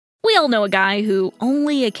all know a guy who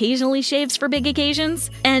only occasionally shaves for big occasions,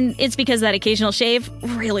 and it's because that occasional shave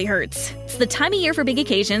really hurts. It's the time of year for big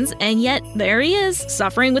occasions, and yet there he is,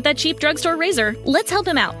 suffering with that cheap drugstore razor. Let's help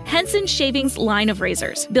him out. Henson Shaving's line of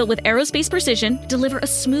razors, built with aerospace precision, deliver a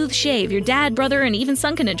smooth shave your dad, brother, and even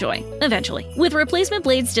son can enjoy, eventually. With replacement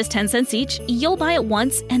blades just 10 cents each, you'll buy it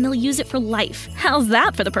once and they'll use it for life. How's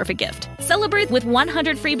that for the perfect gift? Celebrate with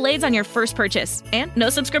 100 free blades on your first purchase, and no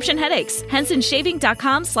subscription headaches.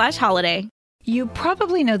 HensonShaving.com/holiday. You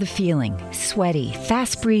probably know the feeling. Sweaty,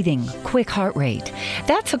 fast breathing, quick heart rate.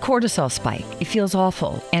 That's a cortisol spike. It feels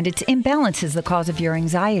awful, and its imbalance is the cause of your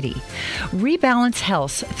anxiety. Rebalance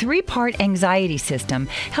Health's 3-part anxiety system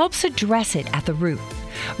helps address it at the root.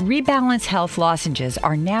 Rebalance Health lozenges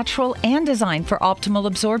are natural and designed for optimal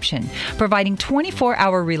absorption, providing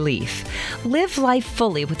 24-hour relief. Live life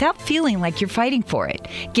fully without feeling like you're fighting for it.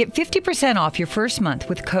 Get 50% off your first month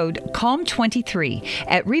with code CALM23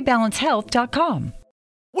 at rebalancehealth.com.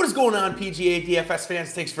 What is going on, PGA DFS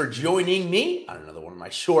fans? Thanks for joining me on another one of my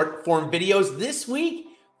short form videos this week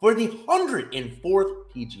for the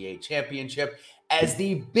 104th PGA Championship, as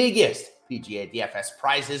the biggest PGA DFS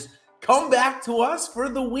prizes come back to us for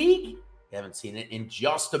the week. You haven't seen it in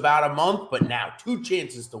just about a month, but now 2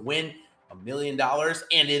 chances to win $1 million.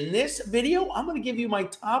 And in this video, I'm going to give you my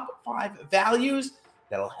top 5 values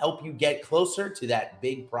that'll help you get closer to that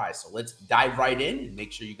big prize. So let's dive right in and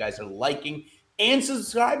make sure you guys are liking and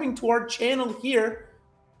subscribing to our channel here,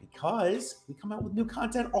 because we come out with new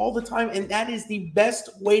content all the time, and that is the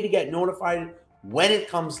best way to get notified when it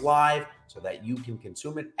comes live so that you can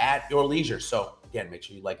consume it at your leisure. So again, make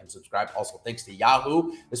sure you like and subscribe. Also, thanks to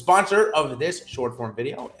Yahoo, the sponsor of this short form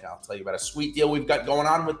video, and I'll tell you about a sweet deal we've got going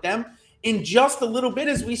on with them in just a little bit,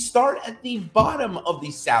 as we start at the bottom of the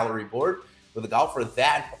salary board with a golfer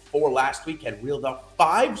that before last week had reeled up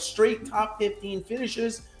 5 straight top 15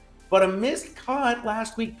 finishes, but a missed cut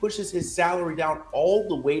last week pushes his salary down all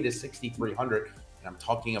the way to $6,300. And I'm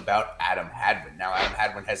talking about Adam Hadwin. Now, Adam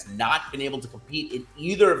Hadwin has not been able to compete in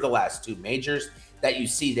either of the last 2 majors that you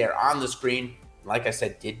see there on the screen. Like I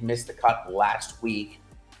said, did miss the cut last week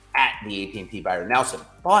at the AT&T Byron Nelson.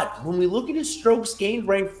 But when we look at his strokes gained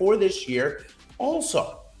rank for this year,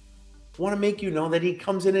 also want to make you know that he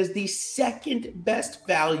comes in as the 2nd best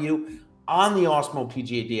value on the Osmo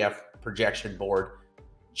PGA DF projection board,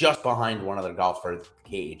 just behind one other golfer,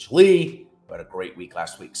 KH Lee, but a great week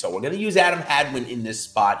last week. So we're going to use Adam Hadwin in this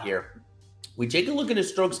spot here. We take a look at his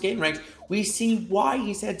strokes gained ranks. We see why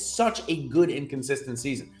he's had such a good and consistent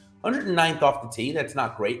season. 109th off the tee. That's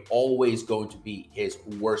not great. Always going to be his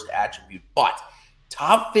worst attribute. But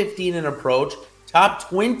top 15 in approach, top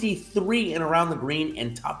 23 in around the green,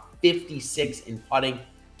 and top 56 in putting.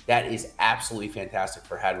 That is absolutely fantastic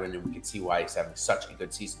for Hadwin, and we can see why he's having such a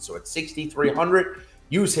good season. So at 6,300,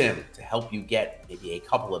 use him to help you get maybe a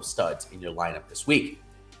couple of studs in your lineup this week.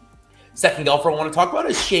 Second golfer I want to talk about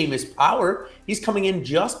is Seamus Power. He's coming in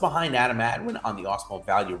just behind Adam Hadwin on the Osmo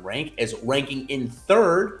value rank, as ranking in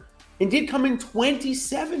 3rd, and did come in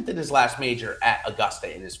 27th in his last major at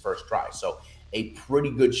Augusta in his first try. So a pretty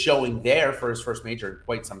good showing there for his first major in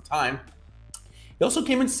quite some time. He also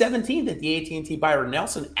came in 17th at the AT&T Byron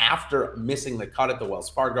Nelson after missing the cut at the Wells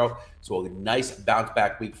Fargo. So a nice bounce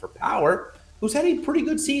back week for Power, who's had a pretty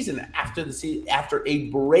good season after a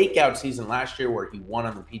breakout season last year where he won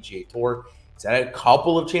on the PGA Tour. He's had a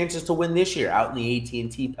couple of chances to win this year out in the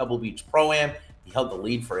AT&T Pebble Beach Pro-Am. He held the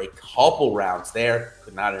lead for a couple rounds there.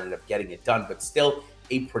 Could not end up getting it done, but still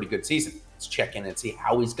a pretty good season. Let's check in and see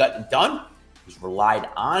how he's gotten done. He's relied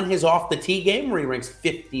on his off-the-tee game, where he ranks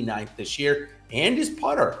 59th this year, and his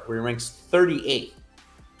putter, where he ranks 38th.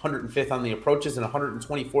 105th on the approaches and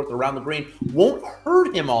 124th around the green. Won't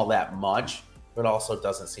hurt him all that much, but also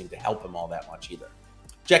doesn't seem to help him all that much either.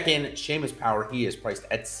 Check in Seamus Power. He is priced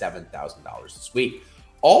at $7,000 this week.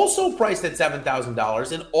 Also priced at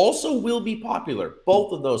 $7,000 and also will be popular.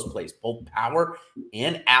 Both of those plays, both Power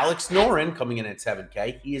and Alex Noren, coming in at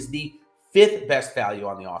 $7K. He is the 5th best value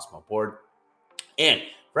on the Osmo board. And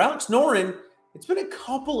for Alex Noren, it's been a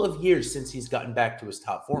couple of years since he's gotten back to his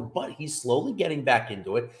top form, but he's slowly getting back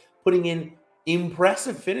into it, putting in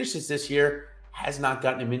impressive finishes this year. Has not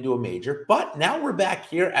gotten him into a major, but now we're back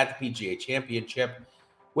here at the PGA Championship,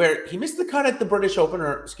 where he missed the cut at the British Open,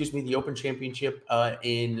 the Open Championship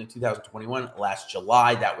in 2021, last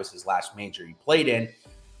July. That was his last major he played in.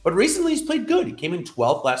 But recently he's played good. He came in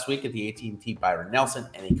 12th last week at the AT&T Byron Nelson,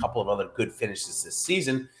 and a couple of other good finishes this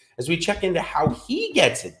season. As we check into how he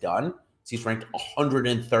gets it done, he's ranked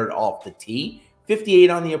 103rd off the tee, 58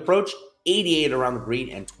 on the approach, 88 around the green,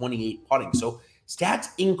 and 28 putting. So stats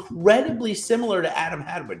incredibly similar to Adam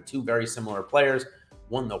Hadwin, 2 very similar players.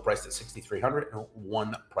 one though priced at $6,300 and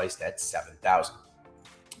one priced at $7,000.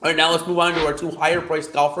 All right, now let's move on to our two higher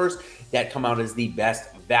priced golfers that come out as the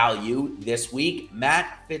best value this week.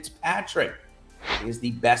 Matt Fitzpatrick is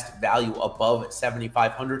the best value above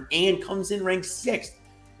 $7,500 and comes in ranked 6th.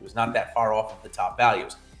 He was not that far off of the top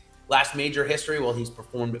values. Last major history, well, he's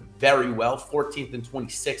performed very well, 14th and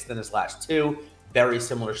 26th in his last two. Very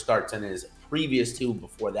similar starts in his previous two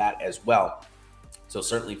before that as well. So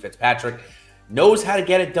certainly Fitzpatrick knows how to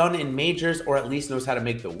get it done in majors, or at least knows how to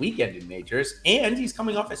make the weekend in majors. And he's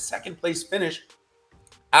coming off a second place finish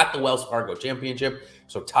at the Wells Fargo Championship.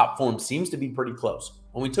 So top form seems to be pretty close.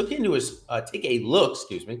 When we take a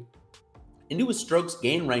look into his strokes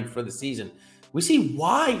gain rank for the season, we see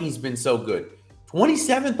why he's been so good.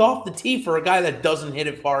 27th off the tee for a guy that doesn't hit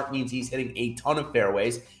it far. It means he's hitting a ton of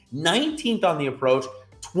fairways. 19th on the approach,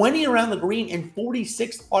 20 around the green, and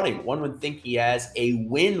 46th putting. One would think he has a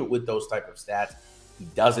win with those type of stats. He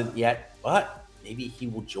doesn't yet, but maybe he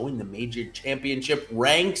will join the major championship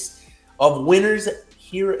ranks of winners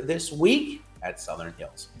here this week at Southern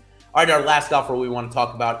Hills. All right, our last golfer we want to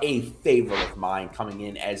talk about, a favorite of mine coming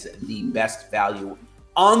in as the best value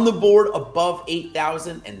on the board above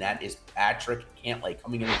 $8,000, and that is Patrick Cantlay,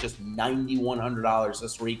 coming in at just $9,100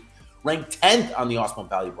 this week. Ranked 10th on the Awesemo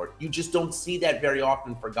Value Board. You just don't see that very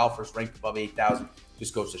often for golfers ranked above $8,000.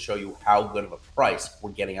 Just goes to show you how good of a price we're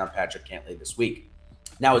getting on Patrick Cantlay this week.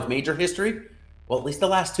 Now, with major history, well, at least the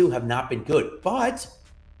last two have not been good. But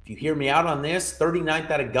if you hear me out on this, 39th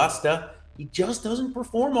at Augusta, he just doesn't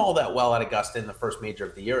perform all that well at Augusta in the first major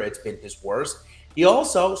of the year. It's been his worst. He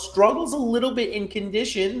also struggles a little bit in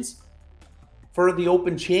conditions for the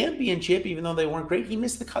Open Championship, even though they weren't great. He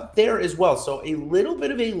missed the cut there as well. So a little bit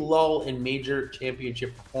of a lull in major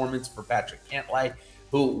championship performance for Patrick Cantlay,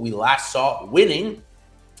 who we last saw winning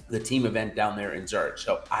the team event down there in Zurich.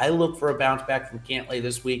 So I look for a bounce back from Cantlay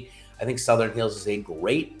this week. I think Southern Hills is a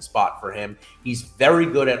great spot for him. He's very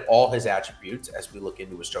good at all his attributes as we look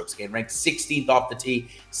into his strokes gain. Ranked 16th off the tee,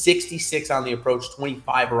 66 on the approach,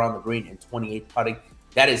 25 around the green, and 28 putting.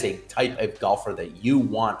 That is a type of golfer that you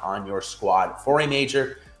want on your squad for a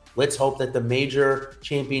major. Let's hope that the major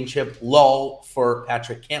championship lull for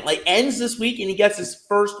Patrick Cantlay ends this week and he gets his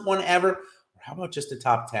first one ever. Or how about just a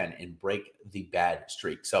top 10 and break the bad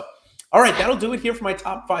streak? So, all right, that'll do it here for my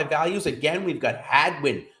top 5 values. Again, we've got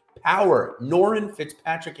Hadwin, Power, Noren,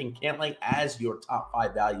 Fitzpatrick, and Cantlay as your top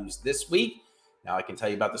 5 values this week. Now I can tell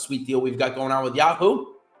you about the sweet deal we've got going on with Yahoo.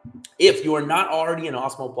 If you are not already an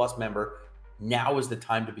Awesemo Plus member, now is the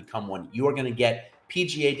time to become one. You are going to get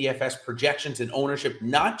PGA DFS projections and ownership,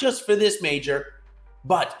 not just for this major,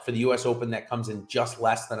 but for the US Open that comes in just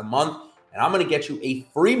less than a month. And I'm going to get you a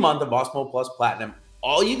free month of Awesemo Plus Platinum.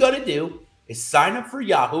 All you got to do is sign up for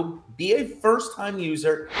Yahoo, be a first-time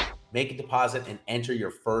user, make a deposit, and enter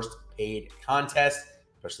your first paid contest,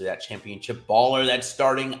 especially that championship baller that's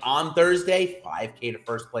starting on Thursday. $5K to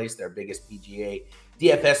first place, their biggest PGA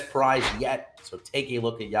DFS prize yet. So take a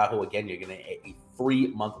look at Yahoo. Again, you're going to get a free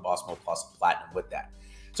month of Awesemo Plus Platinum with that.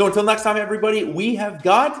 So until next time, everybody, we have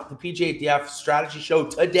got the PGA DF Strategy Show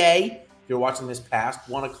today. If you're watching this past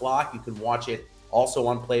 1 o'clock, you can watch it also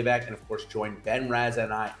on playback. And of course, join Ben, Raz,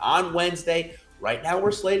 and I on Wednesday. Right now,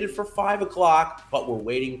 we're slated for 5 o'clock, but we're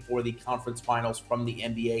waiting for the conference finals from the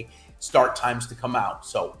NBA start times to come out.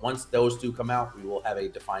 So once those do come out, we will have a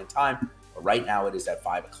defined time. But right now, it is at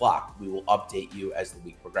 5 o'clock. We will update you as the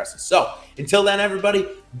week progresses. So until then, everybody,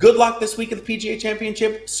 good luck this week at the PGA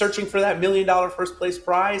Championship, searching for that $1 million first place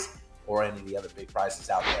prize or any of the other big prizes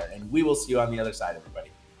out there. And we will see you on the other side, everybody.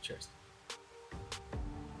 Cheers.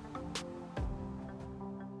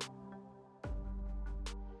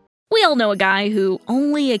 We all know a guy who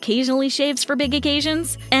only occasionally shaves for big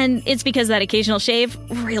occasions, and it's because that occasional shave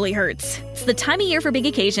really hurts. It's the time of year for big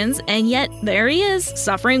occasions, and yet there he is,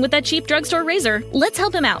 suffering with that cheap drugstore razor. Let's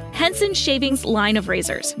help him out. Henson Shaving's line of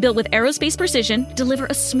razors, built with aerospace precision, deliver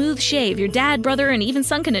a smooth shave your dad, brother, and even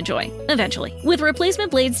son can enjoy, eventually. With replacement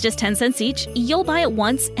blades just 10 cents each, you'll buy it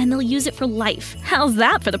once, and they'll use it for life. How's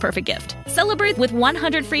that for the perfect gift? Celebrate with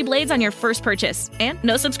 100 free blades on your first purchase, and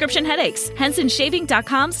no subscription headaches.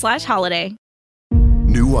 HensonShaving.com/holiday.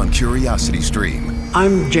 New on CuriosityStream.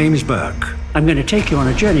 I'm James Burke. I'm going to take you on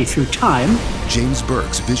a journey through time. James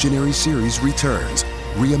Burke's visionary series returns,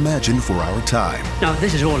 reimagined for our time. Now,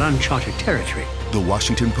 this is all uncharted territory. The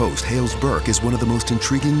Washington Post hails Burke as one of the most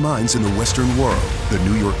intriguing minds in the Western world. The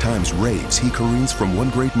New York Times raves he careens from one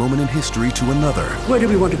great moment in history to another. Where do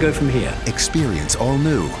we want to go from here? Experience all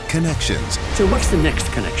new Connections. So what's the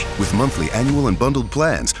next connection? With monthly, annual, and bundled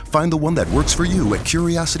plans, find the one that works for you at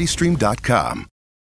CuriosityStream.com.